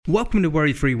Welcome to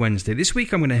Worry Free Wednesday. This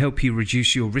week I'm going to help you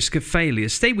reduce your risk of failure.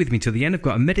 Stay with me till the end. I've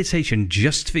got a meditation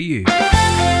just for you.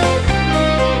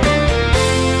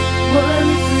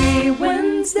 Worry Free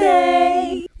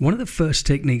Wednesday. One of the first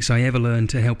techniques I ever learned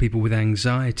to help people with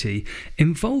anxiety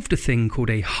involved a thing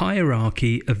called a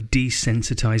hierarchy of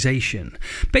desensitization.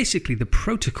 Basically, the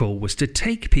protocol was to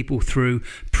take people through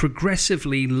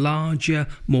progressively larger,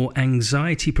 more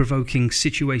anxiety-provoking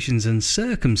situations and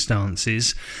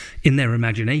circumstances in their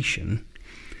imagination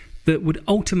that would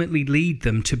ultimately lead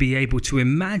them to be able to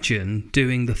imagine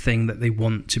doing the thing that they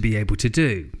want to be able to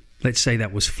do. Let's say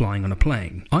that was flying on a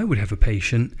plane. I would have a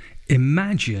patient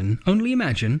only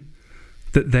imagine,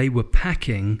 that they were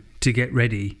packing to get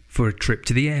ready for a trip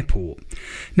to the airport.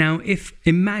 Now, if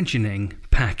imagining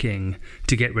packing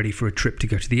to get ready for a trip to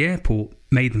go to the airport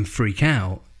made them freak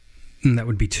out, that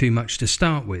would be too much to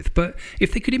start with. But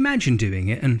if they could imagine doing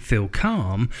it and feel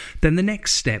calm, then the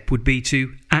next step would be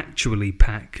to actually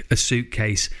pack a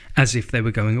suitcase as if they were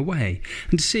going away,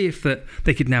 and to see if that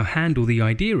they could now handle the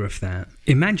idea of that.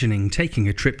 Imagining taking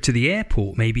a trip to the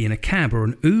airport, maybe in a cab or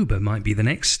an Uber, might be the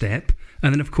next step.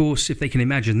 And then, of course, if they can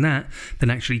imagine that,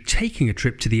 then actually taking a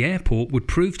trip to the airport would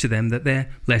prove to them that they're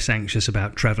less anxious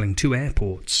about travelling to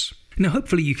airports. Now,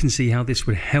 hopefully you can see how this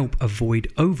would help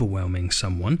avoid overwhelming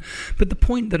someone. But the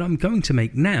point that I'm going to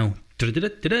make now,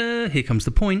 here comes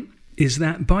the point, is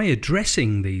that by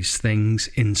addressing these things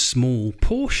in small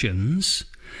portions,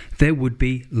 there would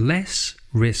be less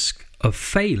risk of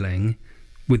failing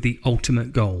with the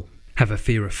ultimate goal. Have a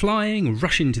fear of flying,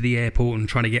 rush into the airport and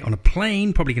try to get on a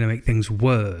plane, probably going to make things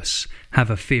worse. Have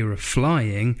a fear of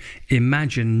flying,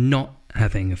 imagine not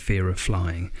having a fear of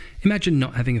flying. Imagine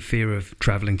not having a fear of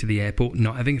travelling to the airport,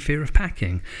 not having a fear of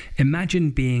packing.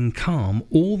 Imagine being calm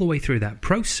all the way through that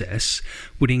process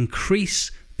would increase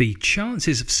the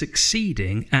chances of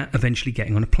succeeding at eventually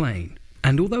getting on a plane.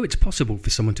 And although it's possible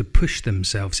for someone to push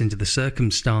themselves into the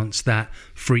circumstance that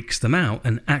freaks them out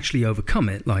and actually overcome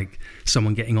it, like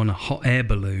someone getting on a hot air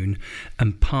balloon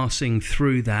and passing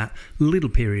through that little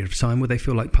period of time where they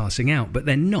feel like passing out, but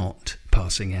they're not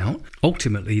passing out,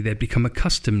 ultimately they become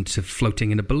accustomed to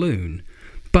floating in a balloon.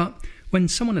 But when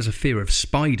someone has a fear of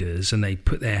spiders and they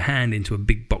put their hand into a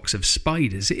big box of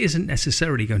spiders, it isn't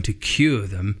necessarily going to cure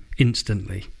them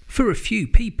instantly. For a few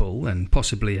people, and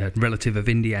possibly a relative of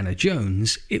Indiana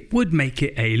Jones, it would make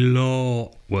it a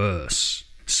lot worse.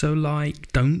 So,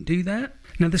 don't do that?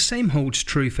 Now, the same holds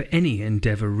true for any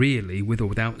endeavour, really, with or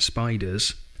without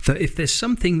spiders. That if there's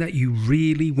something that you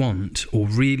really want or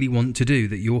really want to do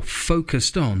that you're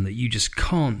focused on, that you just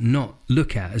can't not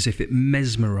look at as if it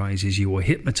mesmerises you or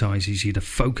hypnotises you to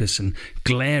focus and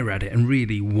glare at it and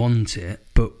really want it,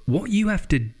 but what you have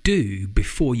to do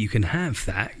before you can have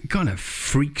that kind of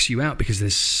freaks you out because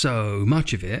there's so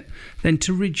much of it, then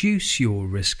to reduce your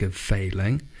risk of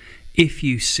failing, if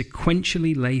you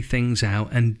sequentially lay things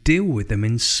out and deal with them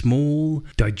in small,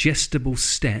 digestible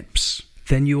steps,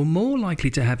 then you're more likely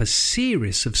to have a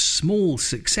series of small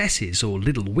successes or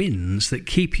little wins that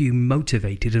keep you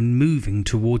motivated and moving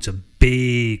towards a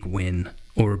big win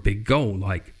or a big goal,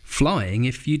 like flying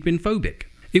if you'd been phobic.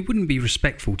 It wouldn't be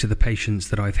respectful to the patients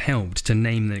that I've helped to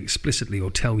name them explicitly or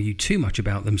tell you too much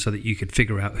about them so that you could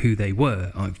figure out who they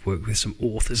were. I've worked with some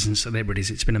authors and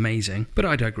celebrities, it's been amazing. But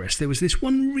I digress. There was this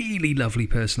one really lovely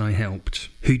person I helped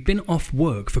who'd been off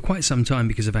work for quite some time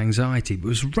because of anxiety, but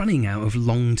was running out of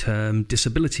long-term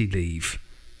disability leave.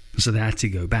 So they had to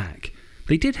go back.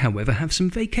 They did, however, have some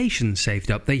vacations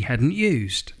saved up they hadn't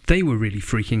used. They were really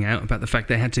freaking out about the fact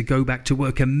they had to go back to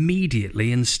work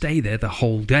immediately and stay there the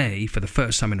whole day for the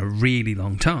first time in a really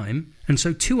long time. And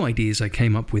so 2 ideas I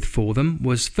came up with for them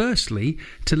was firstly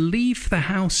to leave the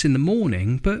house in the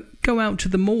morning but go out to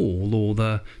the mall or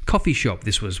the coffee shop,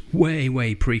 this was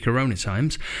way pre-corona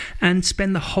times, and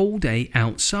spend the whole day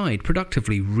outside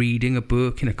productively reading a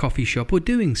book in a coffee shop or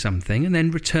doing something, and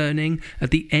then returning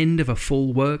at the end of a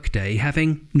full work day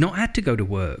having not had to go to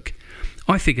work.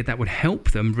 I figured that would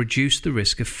help them reduce the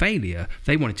risk of failure.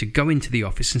 They wanted to go into the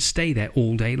office and stay there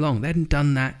all day long. They hadn't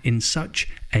done that in such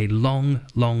a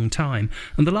long time.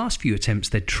 And the last few attempts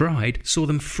they'd tried saw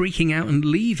them freaking out and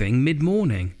leaving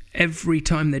mid-morning. Every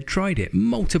time they'd tried it,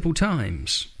 multiple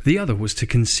times. The other was to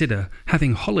consider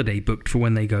having holiday booked for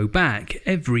when they go back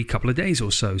every couple of days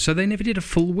or so they never did a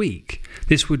full week.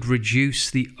 This would reduce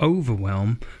the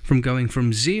overwhelm from going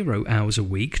from 0 hours a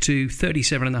week to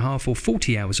 37.5 or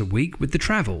 40 hours a week with the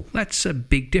travel. That's a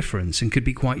big difference and could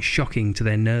be quite shocking to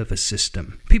their nervous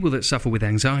system. People that suffer with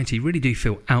anxiety really do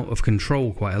feel out of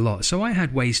control quite a lot, so I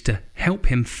had ways to help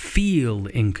him feel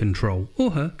in control.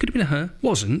 Or her, could have been a her,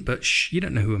 wasn't, but you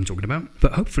don't know who I'm talking about.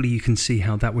 But hopefully you can see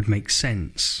how that would make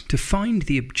sense. relax, to find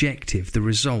the objective, the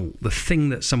result, the thing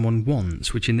that someone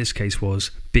wants, which in this case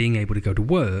was being able to go to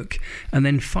work, and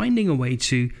then finding a way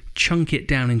to chunk it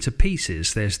down into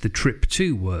pieces. There's the trip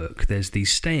to work, there's the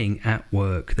staying at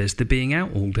work, there's the being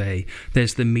out all day,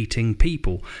 there's the meeting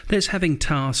people, there's having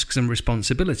tasks and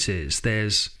responsibilities,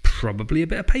 there's probably a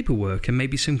bit of paperwork and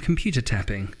maybe some computer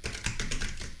tapping.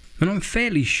 And I'm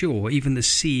fairly sure even the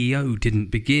CEO didn't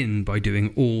begin by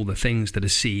doing all the things that a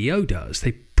CEO does.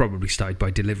 They probably started by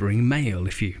delivering mail,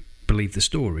 if you believe the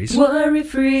stories.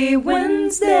 Worry-Free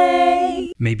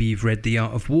Wednesday. Maybe you've read The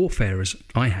Art of Warfare, as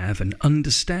I have, and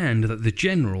understand that the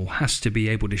general has to be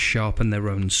able to sharpen their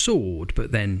own sword,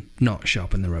 but then not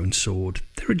sharpen their own sword.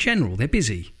 They're a general, they're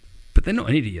busy, but they're not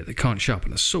an idiot that can't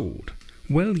sharpen a sword.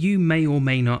 Well, you may or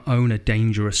may not own a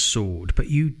dangerous sword, but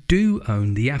you do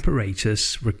own the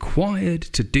apparatus required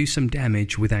to do some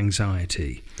damage with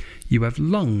anxiety. You have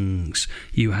lungs,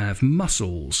 you have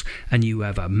muscles, and you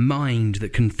have a mind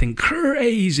that can think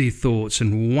crazy thoughts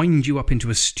and wind you up into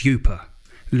a stupor.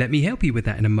 Let me help you with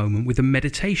that in a moment with a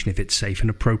meditation if it's safe and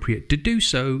appropriate to do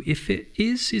so. If it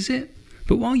is it?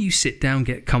 But while you sit down,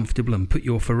 get comfortable and put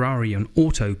your Ferrari on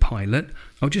autopilot,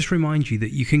 I'll just remind you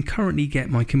that you can currently get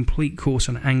my complete course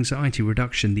on anxiety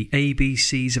reduction, the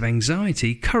ABCs of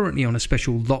Anxiety, currently on a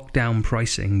special lockdown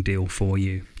pricing deal for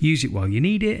you. Use it while you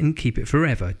need it and keep it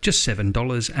forever. Just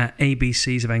 $7 at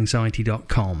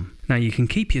abcsofanxiety.com. Now you can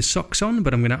keep your socks on,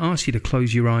 but I'm going to ask you to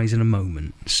close your eyes in a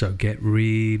moment, so get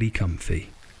really comfy.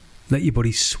 Let your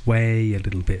body sway a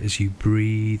little bit as you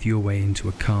breathe your way into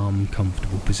a calm,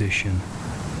 comfortable position.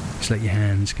 Just let your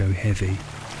hands go heavy.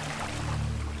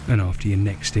 And after your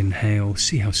next inhale,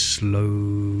 see how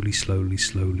slowly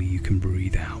you can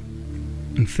breathe out.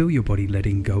 And feel your body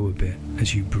letting go a bit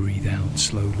as you breathe out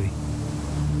slowly.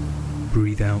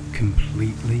 Breathe out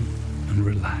completely and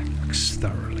relax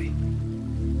thoroughly.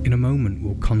 In a moment,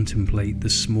 we'll contemplate the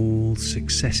small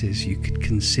successes you could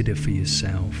consider for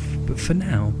yourself. But for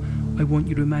now, I want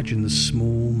you to imagine the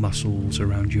small muscles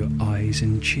around your eyes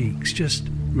and cheeks just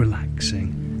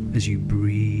relaxing as you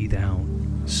breathe out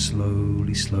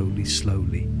slowly,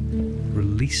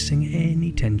 releasing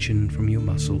any tension from your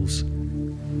muscles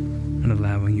and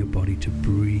allowing your body to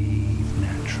breathe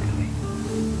naturally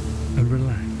and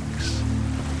relax.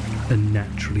 And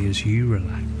naturally as you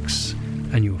relax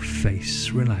and your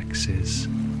face relaxes,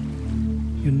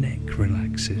 your neck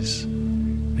relaxes,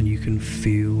 and you can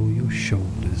feel your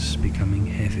shoulders becoming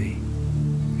heavy,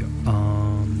 your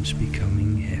arms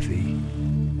becoming heavy.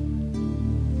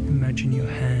 Imagine your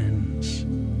hands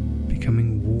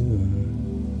becoming warm,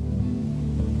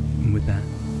 and with that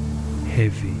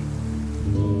heavy,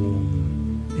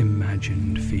 warm,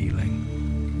 imagined feeling,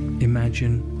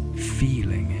 imagine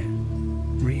feeling it,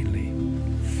 really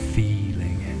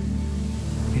feeling it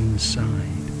inside.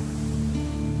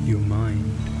 Your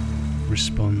mind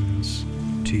responds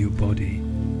to your body,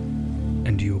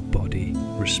 and your body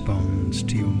responds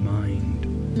to your mind.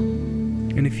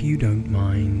 And if you don't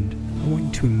mind, I want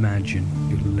you to imagine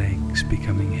your legs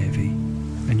becoming heavy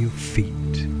and your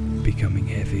feet becoming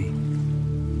heavy.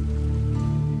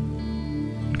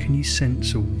 And can you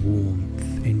sense a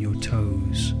warmth in your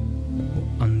toes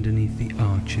or underneath the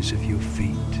arches of your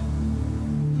feet?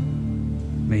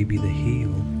 Maybe the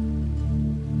heel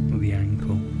or the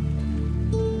ankle.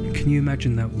 Can you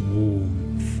imagine that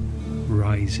warmth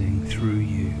rising through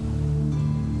you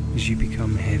as you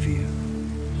become heavier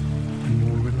and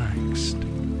more relaxed?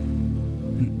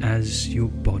 And as your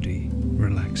body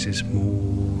relaxes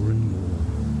more and more,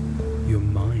 your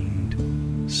mind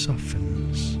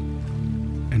softens,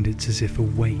 and it's as if a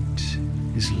weight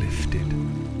is lifted.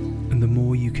 And the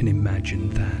more you can imagine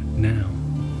that now,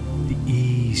 the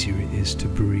easier it is to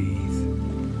breathe.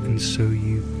 And so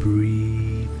you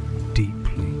breathe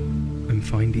deeply and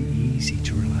find it easy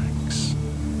to relax.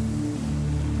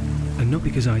 And not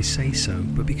because I say so,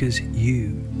 but because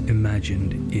you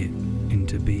imagined it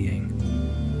into being.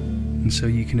 And so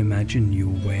you can imagine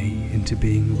your way into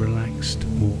being relaxed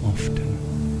more often.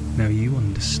 Now you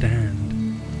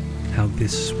understand how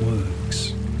this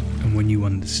works. And when you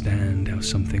understand how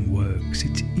something works,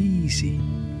 it's easy.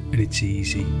 And it's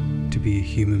easy to be a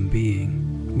human being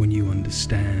when you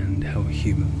understand how a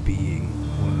human being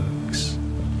works.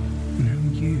 And how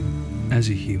you, as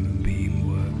a human being,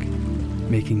 work,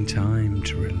 making time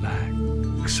to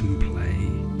relax and play.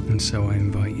 And so I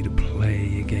invite you to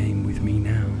play a game with me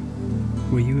now,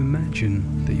 where you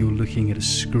imagine that you're looking at a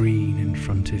screen in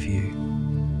front of you,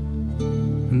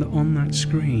 and that on that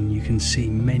screen you can see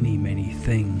many, many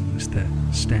things that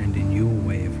stand in your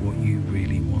way of what you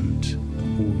really want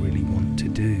or really want to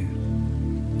do.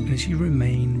 And as you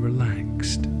remain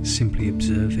relaxed, simply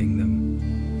observing them,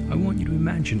 I want you to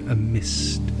imagine a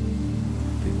mist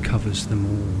that covers them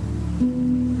all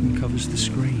and covers the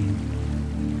screen.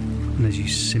 And as you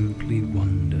simply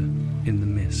wander in the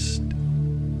mist,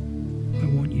 I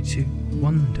want you to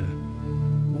wonder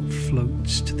what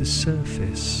floats to the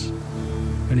surface,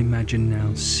 and imagine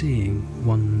now seeing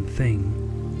one thing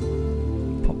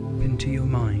pop into your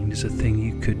mind as a thing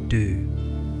you could do,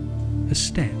 a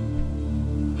step,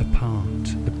 a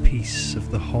part, a piece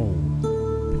of the whole,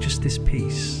 but just this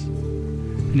piece.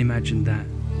 And imagine that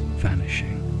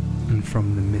vanishing, and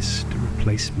from the mist a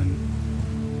replacement.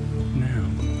 Now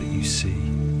that you see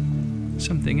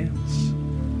something else,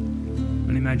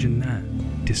 and imagine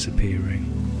that disappearing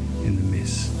in the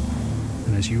mist.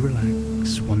 And as you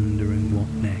relax, wondering what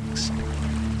next,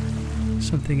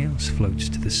 something else floats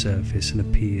to the surface and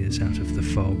appears out of the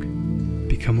fog.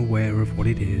 Become aware of what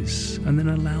it is, and then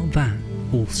allow that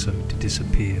also to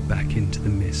disappear back into the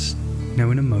mist.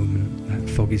 Now in a moment, that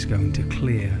fog is going to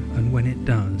clear, and when it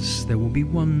does, there will be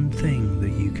one thing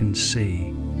that you can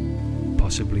see.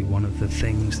 Possibly one of the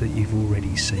things that you've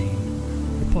already seen,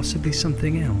 or possibly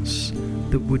something else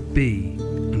that would be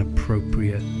an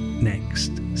appropriate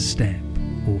next step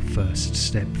or first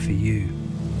step for you.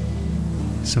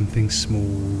 Something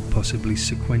small, possibly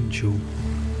sequential,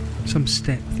 some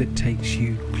step that takes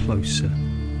you closer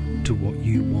to what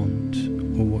you want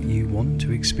or what you want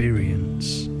to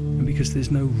experience. And because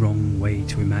there's no wrong way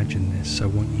to imagine this, I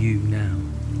want you now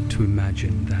to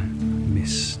imagine that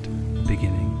mist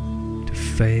beginning to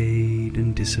fade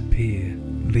and disappear,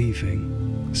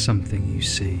 leaving something you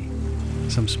see,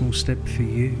 some small step for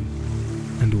you.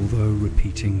 And although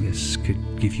repeating this could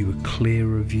give you a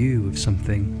clearer view of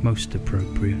something most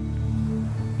appropriate,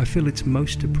 I feel it's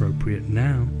most appropriate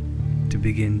now to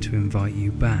begin to invite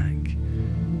you back,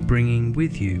 bringing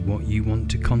with you what you want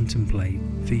to contemplate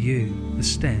for you, a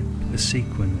step, a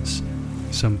sequence,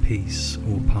 some piece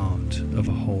or part of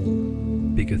a whole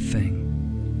bigger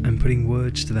thing, and putting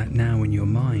words to that now in your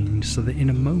mind so that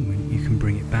in a moment you can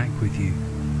bring it back with you.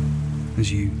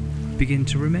 As you begin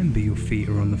to remember your feet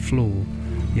are on the floor,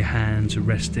 your hands are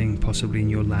resting possibly in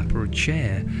your lap or a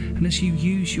chair, and as you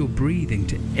use your breathing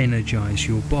to energize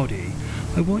your body,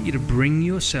 I want you to bring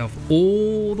yourself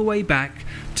all the way back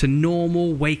to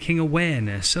normal waking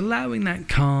awareness, allowing that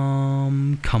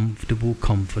calm, comfortable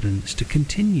confidence to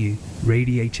continue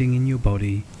radiating in your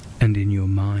body and in your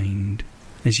mind.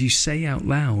 As you say out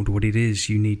loud what it is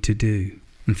you need to do,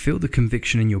 and feel the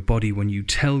conviction in your body when you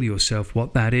tell yourself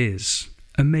what that is,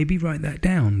 and maybe write that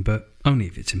down, but only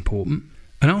if it's important.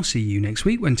 And I'll see you next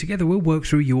week when together we'll work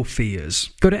through your fears.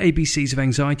 Go to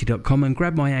abcsofanxiety.com and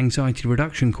grab my anxiety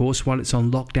reduction course while it's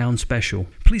on lockdown special.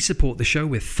 Please support the show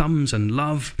with thumbs and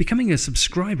love. Becoming a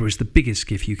subscriber is the biggest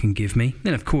gift you can give me.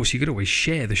 Then of course you could always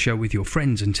share the show with your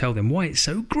friends and tell them why it's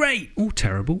so great or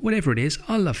terrible, whatever it is.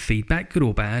 I love feedback, good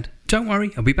or bad. Don't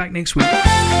worry, I'll be back next week.